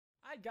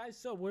Hi guys,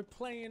 so we're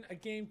playing a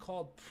game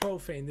called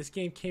Profane. This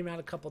game came out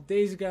a couple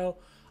days ago.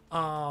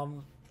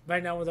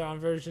 Right now we're on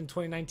version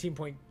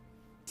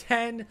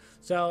 2019.10.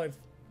 So if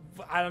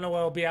I don't know what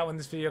it'll be out when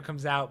this video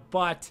comes out,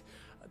 but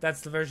that's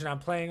the version I'm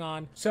playing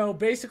on. So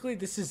basically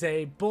this is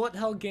a bullet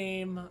hell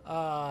game.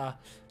 For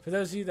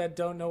those of you that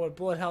don't know what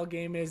bullet hell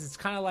game is, it's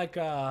kind of like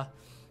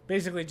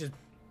basically just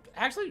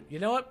actually, you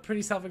know what?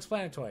 Pretty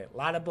self-explanatory. A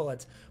lot of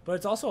bullets. But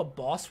it's also a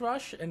boss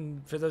rush.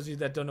 And for those of you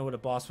that don't know what a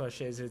boss rush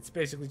is, it's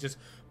basically just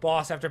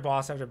boss after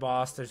boss after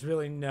boss. There's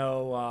really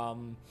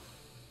no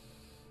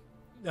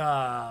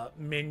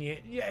minion.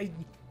 Yeah,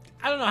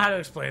 I don't know how to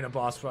explain a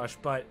boss rush,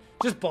 but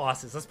just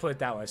bosses. Let's put it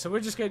that way. So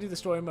we're just going to do the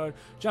story mode.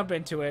 Jump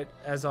into it,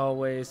 as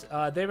always.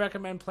 They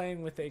recommend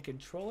playing with a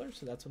controller,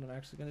 so that's what I'm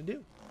actually going to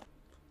do.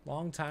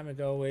 Long time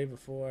ago, way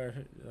before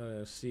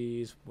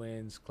seas,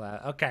 winds,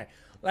 clouds. Okay,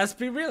 let's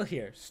be real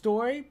here.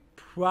 Story,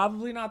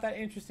 probably not that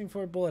interesting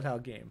for a bullet hell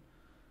game.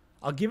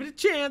 I'll give it a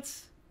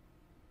chance,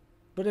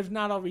 but if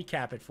not, I'll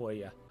recap it for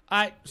you.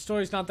 Alright,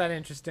 story's not that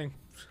interesting.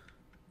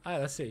 Alright,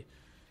 let's see.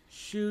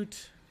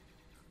 Shoot.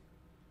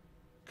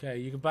 Okay,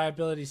 you can buy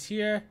abilities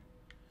here.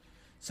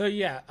 So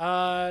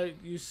yeah,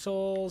 use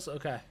souls.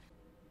 Okay.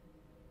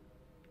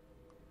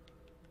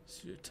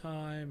 It's your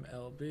time,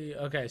 LB.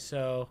 Okay,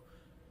 so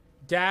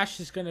dash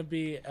is going to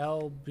be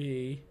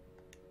LB.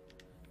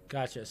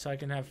 Gotcha. So I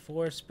can have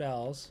 4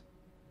 spells.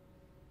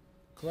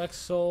 Collect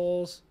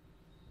souls.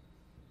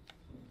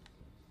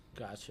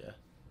 Gotcha.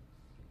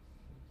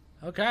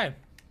 Okay.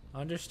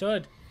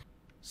 Understood.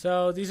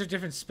 So these are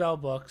different spell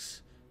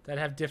books that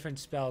have different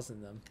spells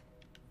in them.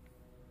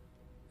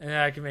 And then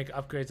I can make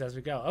upgrades as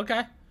we go.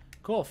 Okay.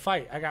 Cool.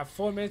 Fight. I got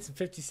 4 minutes and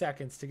 50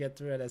 seconds to get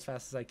through it as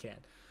fast as I can.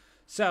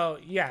 So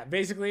yeah,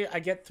 basically I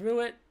get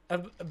through it. A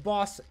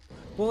boss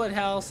bullet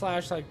hell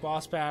slash like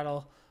boss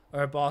battle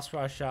or a boss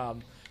rush.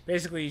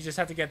 Basically you just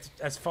have to get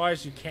as far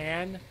as you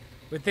can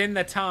within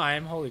the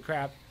time. Holy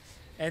crap.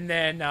 And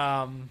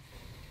then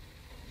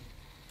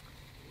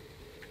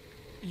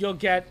you'll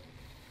get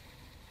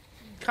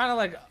kind of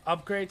like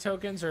upgrade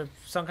tokens or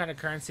some kind of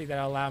currency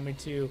that'll allow me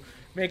to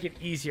make it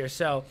easier.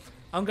 So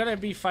I'm gonna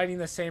be fighting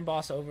the same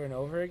boss over and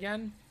over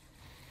again.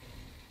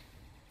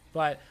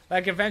 But,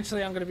 like,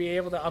 eventually I'm going to be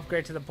able to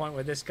upgrade to the point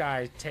where this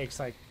guy takes,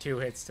 like, 2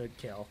 hits to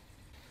kill.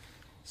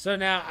 So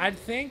now, I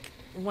think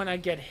when I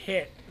get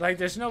hit, like,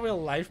 there's no real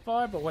life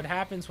bar, but what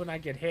happens when I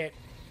get hit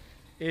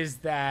is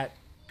that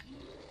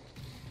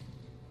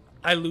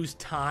I lose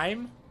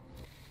time.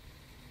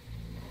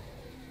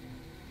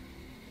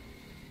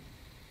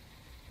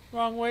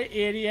 Wrong way,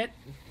 idiot.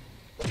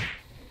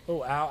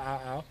 Oh, ow,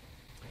 ow, ow.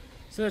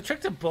 So the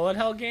trick to bullet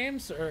hell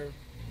games, or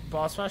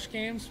boss rush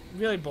games,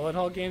 really bullet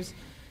hell games,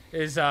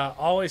 is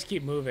always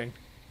keep moving.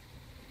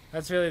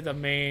 That's really the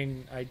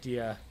main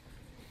idea.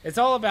 It's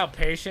all about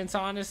patience,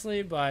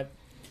 honestly, but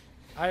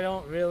I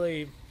don't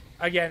really,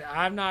 again,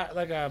 I'm not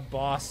like a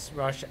boss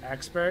rush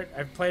expert.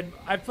 I've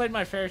played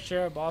my fair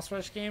share of boss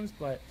rush games,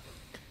 but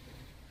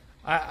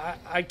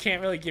I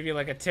can't really give you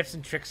like a tips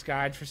and tricks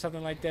guide for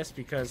something like this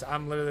because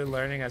I'm literally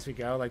learning as we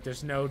go. Like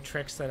there's no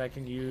tricks that I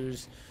can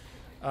use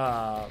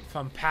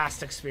from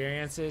past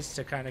experiences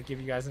to kind of give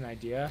you guys an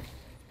idea.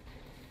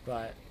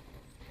 But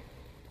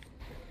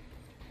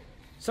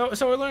So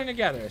we're learning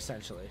together,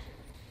 essentially.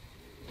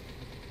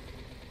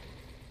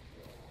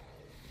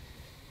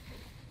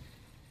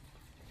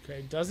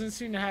 Okay, doesn't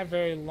seem to have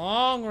very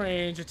long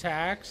range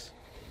attacks.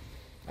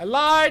 I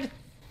lied!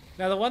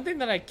 Now, the one thing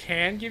that I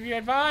can give you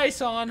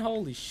advice on,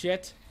 holy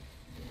shit,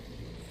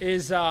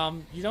 is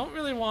you don't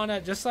really want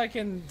to, just like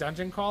in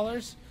Dungeon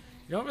Crawlers,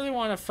 you don't really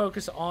want to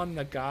focus on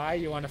the guy,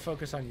 you want to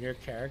focus on your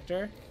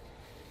character.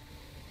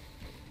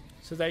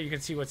 So that you can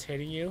see what's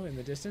hitting you in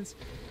the distance.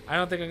 I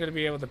don't think I'm going to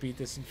be able to beat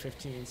this in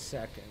 15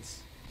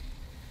 seconds.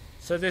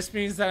 So this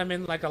means that I'm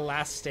in like a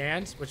last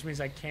stand, which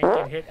means I can't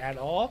get hit at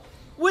all.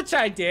 Which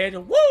I did.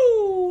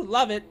 Woo!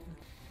 Love it.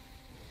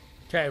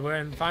 Okay, we're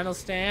in final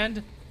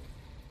stand.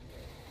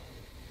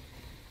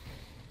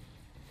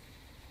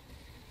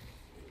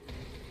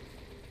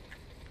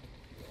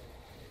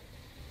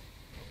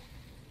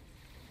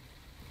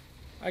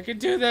 I can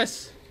do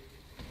this.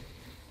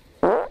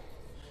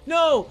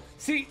 No!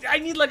 See, I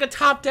need like a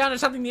top down or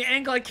something. The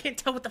angle, I can't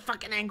tell what the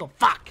fucking angle.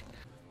 Fuck!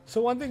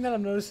 So one thing that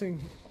I'm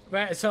noticing,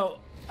 right, so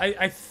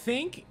I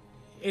think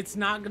it's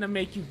not going to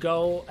make you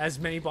go as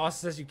many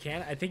bosses as you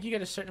can. I think you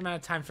get a certain amount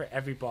of time for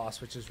every boss,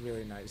 which is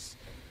really nice.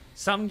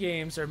 Some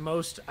games, or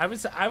most, I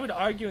would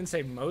argue and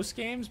say most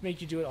games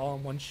make you do it all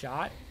in one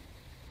shot.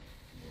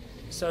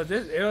 So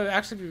this, it would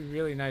actually be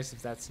really nice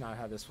if that's not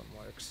how this one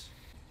works.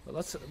 But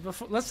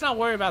let's not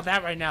worry about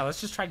that right now.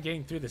 Let's just try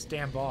getting through this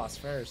damn boss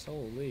first.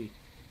 Holy.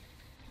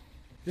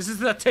 This is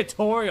the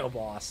tutorial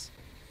boss.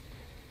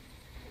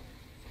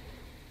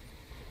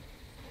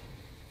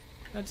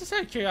 Now, just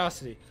out of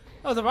curiosity.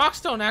 Oh, the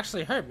rocks don't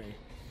actually hurt me.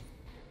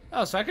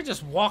 Oh, so I could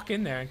just walk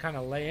in there and kind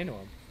of lay into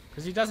him.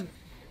 Because he doesn't...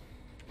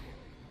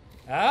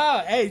 Oh,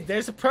 hey,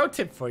 there's a pro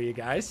tip for you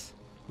guys.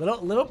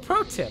 Little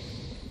pro tip.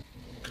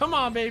 Come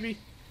on, baby.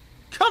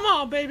 Come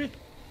on, baby.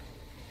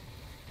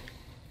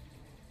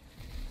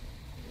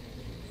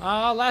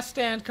 Last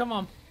stand. Come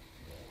on.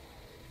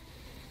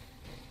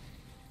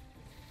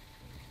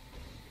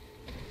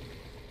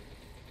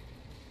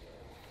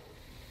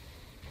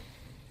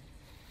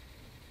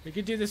 We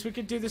could do this. We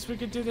could do this. We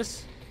could do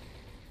this.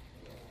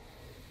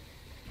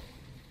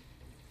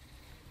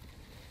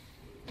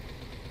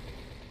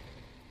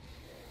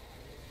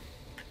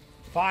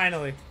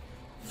 Finally.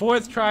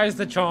 Fourth try is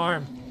the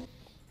charm.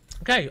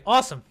 Okay,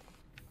 awesome.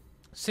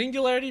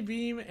 Singularity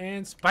beam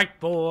and spike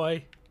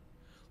boy.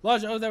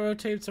 Large O that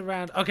rotates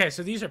around. Okay,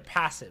 so these are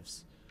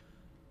passives.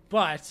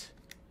 But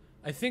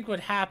I think what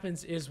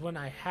happens is when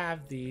I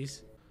have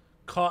these,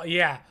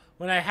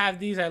 when I have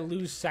these, I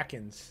lose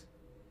seconds.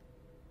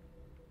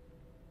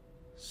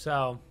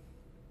 So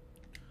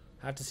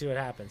I have to see what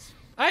happens.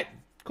 All right,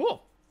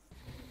 cool.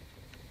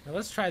 Now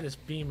let's try this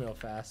beam real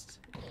fast.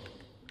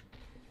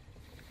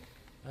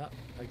 Oh,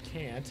 I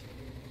can't.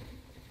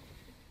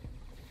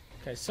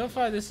 Okay, so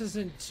far this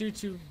isn't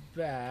too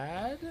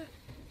bad.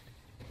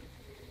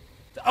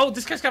 Oh,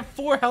 this guy's got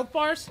 4 health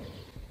bars?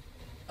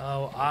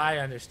 Oh, I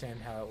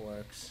understand how it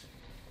works.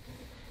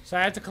 So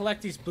I have to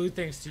collect these blue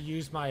things to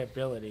use my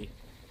ability.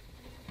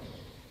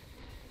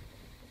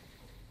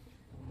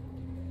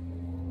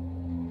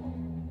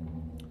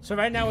 So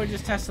right now we're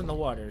just testing the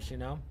waters, you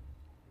know?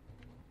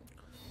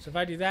 So if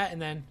I do that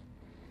and then...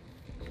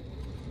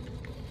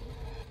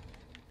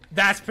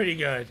 That's pretty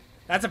good.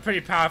 That's a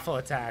pretty powerful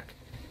attack.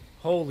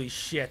 Holy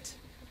shit.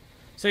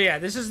 So yeah,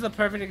 this is the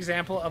perfect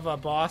example of a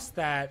boss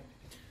that...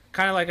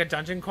 Kind of like a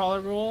dungeon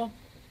crawler rule,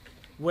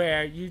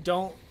 where you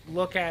don't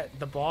look at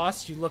the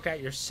boss, you look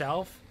at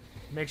yourself.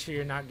 Make sure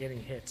you're not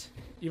getting hit.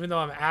 Even though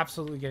I'm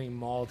absolutely getting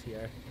mauled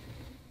here.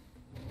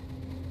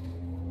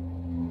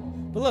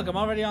 But look,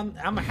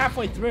 I'm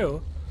halfway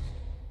through.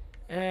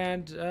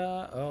 And,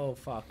 oh,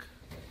 fuck.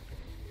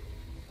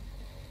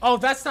 Oh,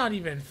 that's not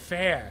even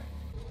fair.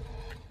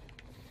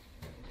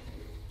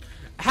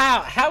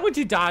 How would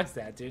you dodge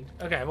that, dude?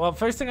 Okay, well,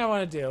 first thing I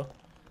want to do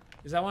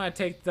is I want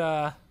to take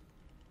the...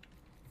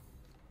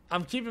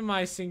 I'm keeping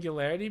my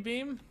singularity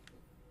beam.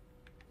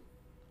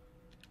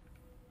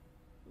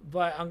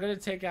 But I'm going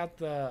to take out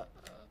the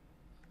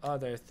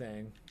other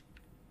thing.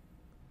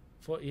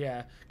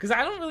 Yeah, because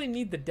I don't really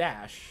need the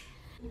dash.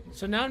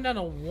 So now I'm down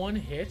to 1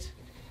 hit.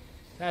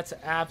 That's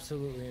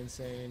absolutely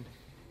insane.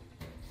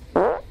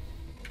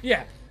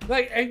 Yeah,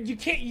 like, you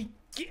can't...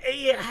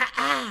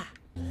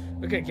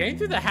 Okay, getting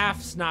through the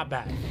half's not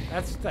bad.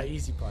 That's the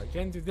easy part.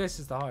 Getting through this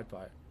is the hard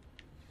part.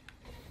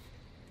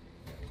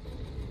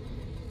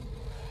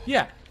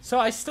 Yeah, so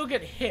I still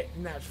get hit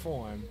in that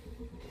form,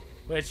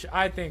 which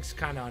I think's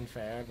kind of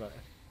unfair, but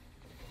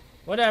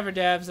whatever,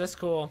 devs, that's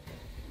cool.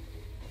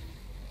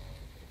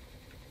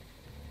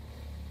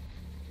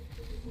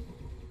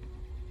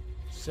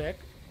 Sick,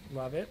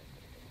 love it.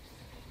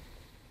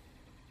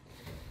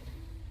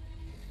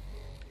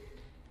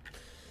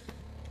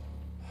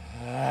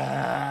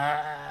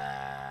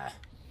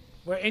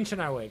 We're inching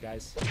our way,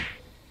 guys.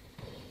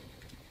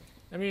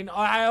 I mean,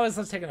 I always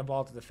love taking a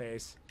ball to the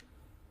face.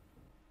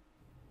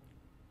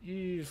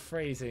 You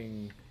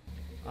phrasing.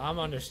 I'm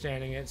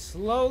understanding it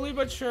slowly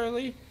but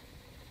surely.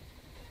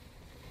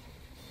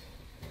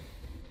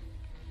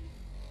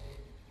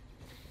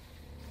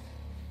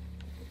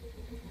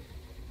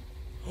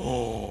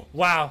 Oh,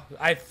 wow.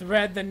 I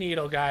thread the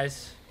needle,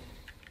 guys.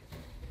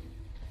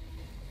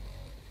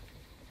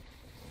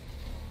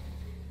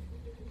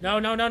 No,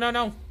 no, no, no,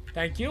 no.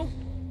 Thank you.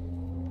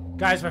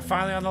 Guys, we're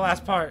finally on the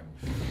last part.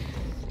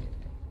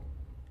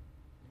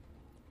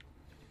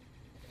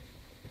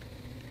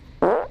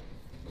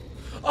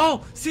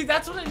 Oh, see,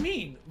 that's what I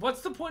mean.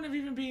 What's the point of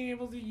even being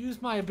able to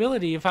use my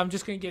ability if I'm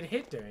just going to get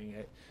hit during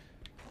it?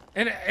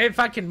 And if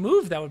I can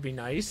move, that would be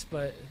nice,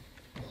 but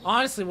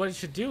honestly, what it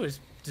should do is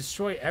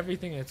destroy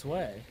everything in its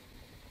way.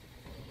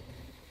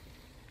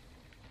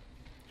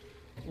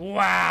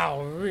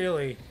 Wow,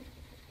 really?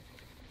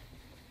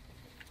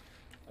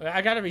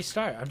 I gotta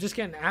restart. I'm just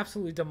getting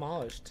absolutely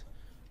demolished.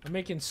 I'm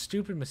making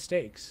stupid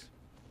mistakes.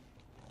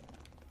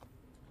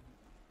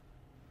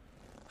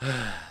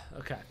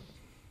 Okay.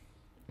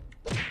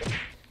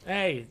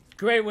 Hey,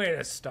 great way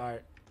to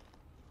start.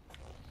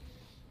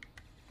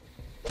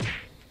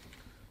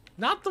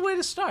 Not the way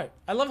to start.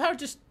 I love how it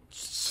just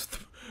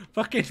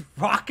fucking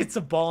rockets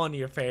a ball into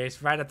your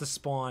face right at the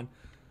spawn.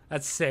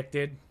 That's sick,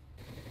 dude.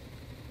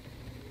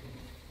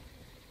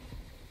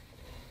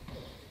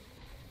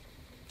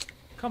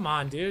 Come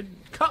on, dude.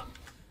 Come.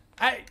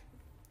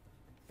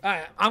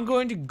 I'm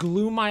going to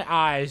glue my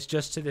eyes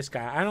just to this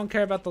guy. I don't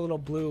care about the little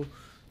blue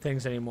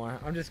things anymore.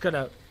 I'm just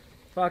gonna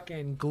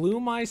fucking glue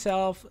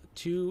myself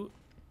to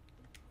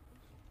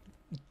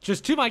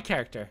just to my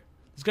character.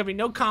 There's gonna be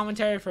no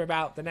commentary for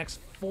about the next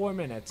 4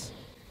 minutes.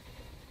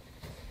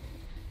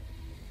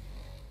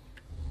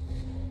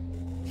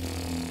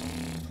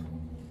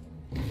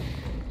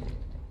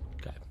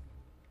 Okay.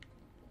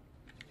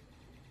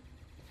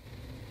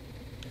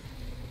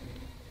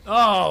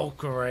 Oh,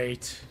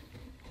 great.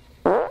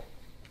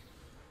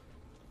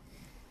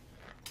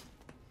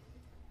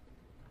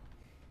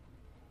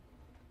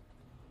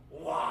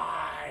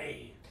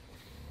 Why?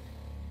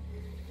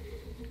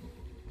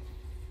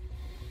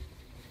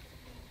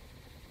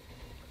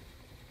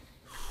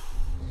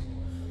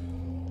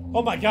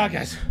 Oh my god,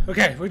 guys.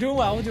 Okay, we're doing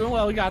well. We're doing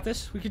well. We got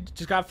this. We could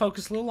just gotta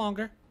focus a little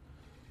longer.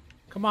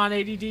 Come on,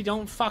 ADD.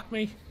 Don't fuck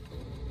me.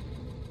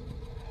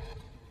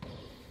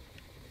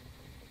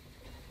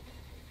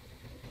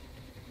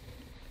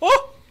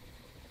 Oh!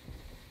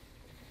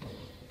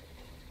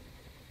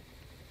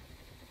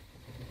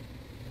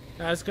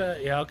 That's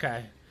good. Yeah,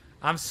 okay.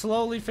 I'm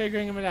slowly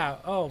figuring it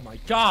out. Oh my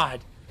god.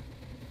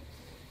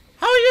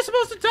 How are you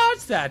supposed to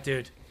dodge that,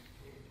 dude?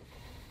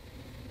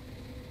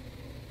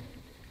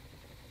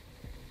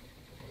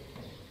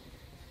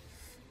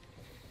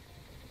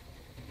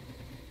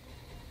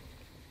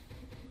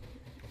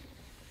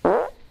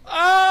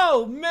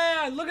 Oh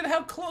man, look at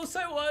how close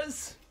I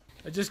was.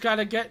 I just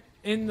gotta get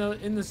in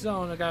the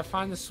zone. I gotta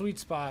find the sweet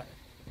spot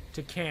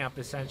to camp,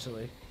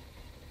 essentially.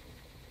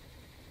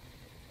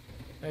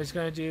 I'm just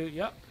gonna do,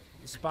 yep,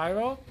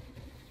 spiral,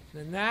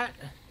 then that.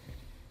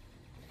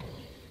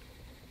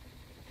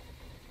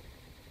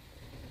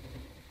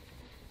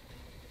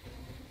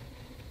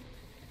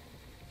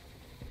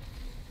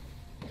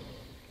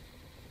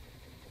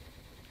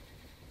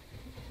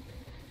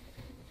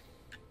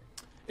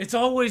 It's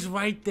always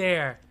right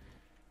there.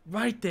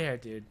 Right there,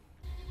 dude.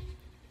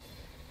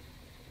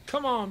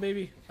 Come on,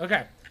 baby.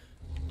 Okay.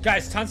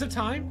 Guys, tons of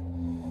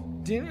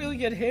time. Didn't really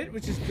get hit,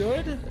 which is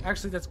good.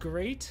 Actually, that's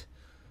great.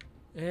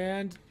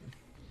 And...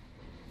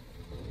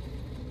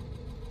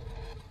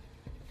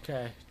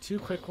 okay, 2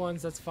 quick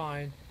ones, that's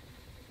fine.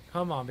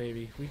 Come on,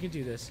 baby. We can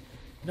do this.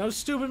 No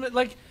stupid...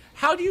 like,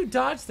 how do you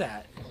dodge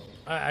that?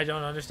 I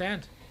don't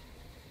understand.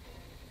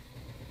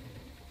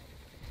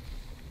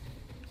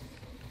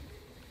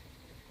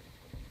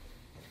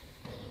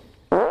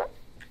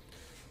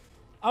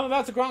 I'm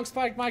about to Gronk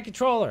spike my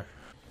controller.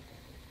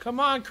 Come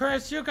on,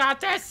 Chris, you got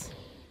this.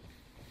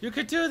 You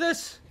could do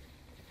this.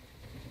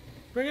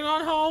 Bring it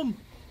on home.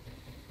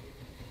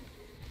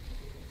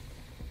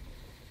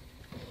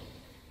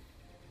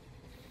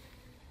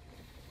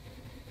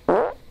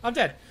 I'm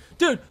dead.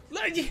 Dude,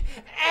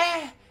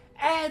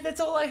 that's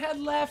all I had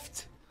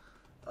left.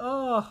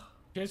 Oh.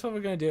 Here's what we're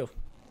gonna do.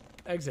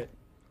 Exit.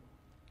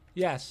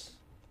 Yes.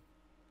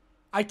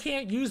 I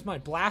can't use my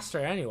blaster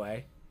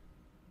anyway.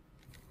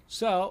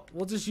 So,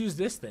 we'll just use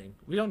this thing.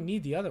 We don't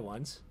need the other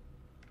ones.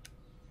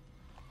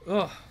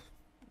 Ugh.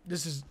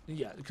 This is,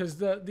 yeah, because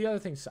the other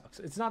thing sucks.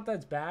 It's not that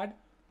it's bad.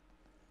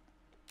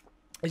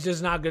 It's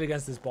just not good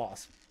against this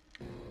boss.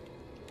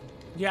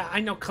 Yeah, I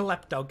know,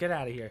 Calypto. Get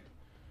out of here.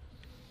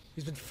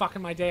 He's been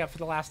fucking my day up for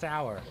the last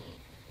hour.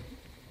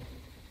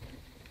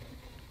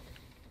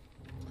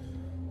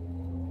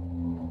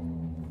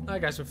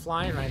 Alright, guys, we're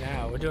flying right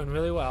now. We're doing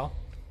really well.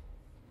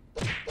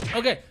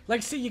 Okay,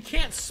 like, see, you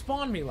can't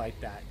spawn me like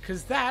that,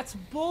 because that's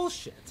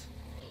bullshit.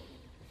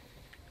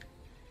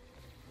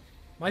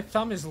 My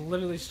thumb is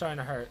literally starting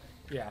to hurt.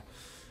 Yeah.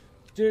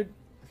 Dude.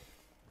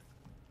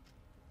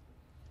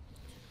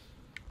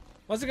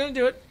 Wasn't gonna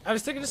do it. I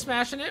was thinking of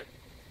smashing it.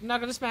 I'm not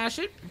gonna smash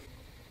it.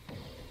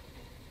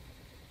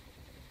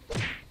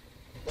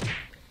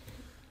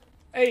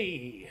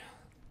 Hey.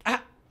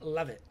 Ah,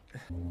 love it.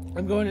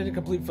 I'm going into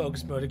complete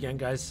focus mode again,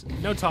 guys.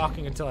 No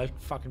talking until I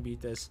fucking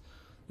beat this.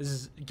 This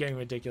is getting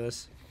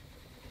ridiculous.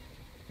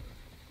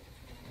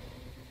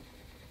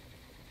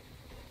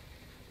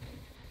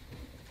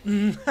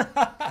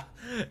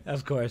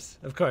 Of course,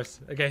 of course.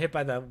 I get hit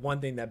by the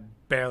one thing that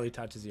barely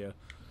touches you.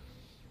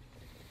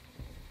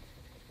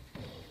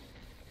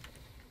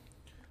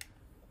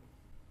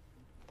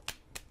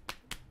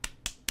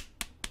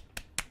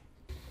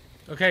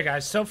 Okay,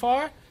 guys, so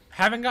far,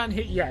 haven't gotten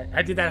hit yet.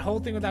 I did that whole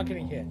thing without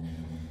getting hit.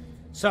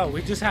 So,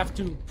 we just have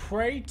to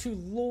pray to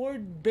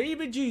Lord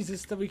Baby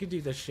Jesus that we can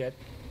do this shit.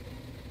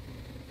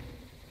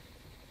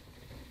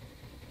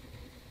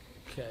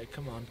 Okay,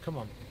 come on, come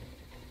on.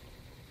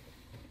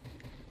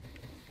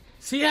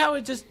 See how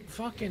it just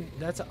fucking...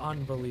 that's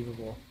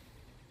unbelievable.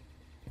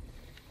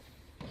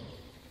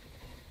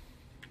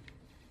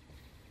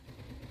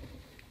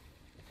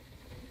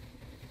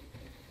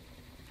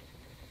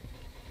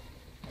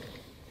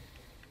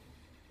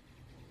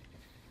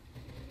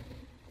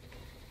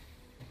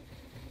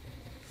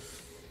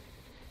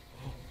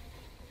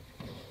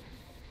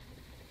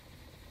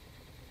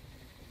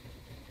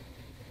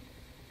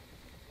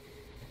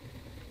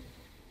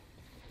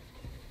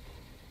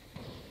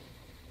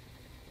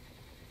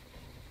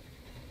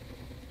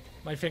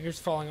 My finger's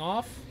falling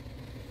off.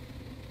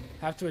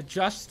 Have to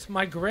adjust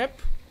my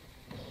grip.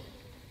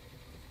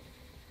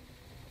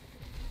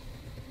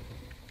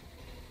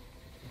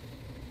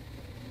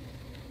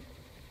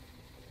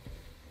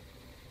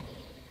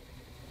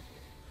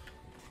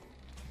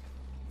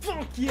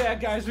 Fuck yeah,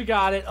 guys, we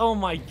got it. Oh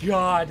my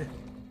god.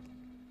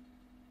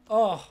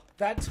 Oh,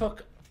 that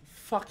took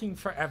fucking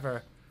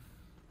forever.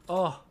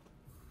 Oh.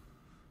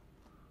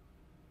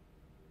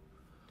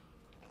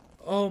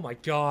 Oh my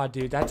god,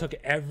 dude, that took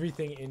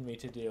everything in me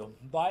to do.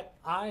 But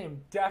I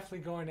am definitely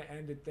going to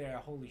end it there.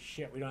 Holy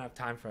shit, we don't have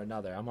time for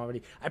another.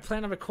 I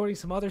plan on recording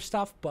some other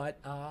stuff, but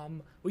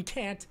we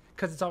can't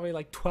because it's already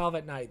like 12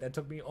 at night. That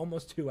took me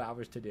almost 2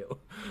 hours to do.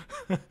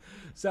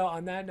 So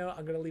on that note,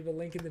 I'm going to leave a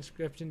link in the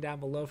description down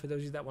below for those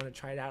of you that want to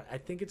try it out. I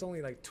think it's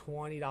only like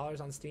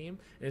 $20 on Steam,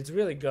 and it's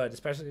really good,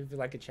 especially if you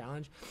like a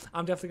challenge.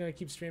 I'm definitely going to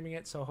keep streaming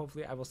it, so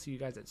hopefully I will see you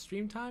guys at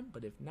stream time,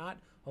 but if not,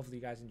 hopefully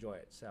you guys enjoy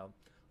it. So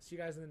see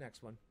you guys in the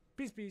next one.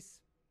 Peace, peace.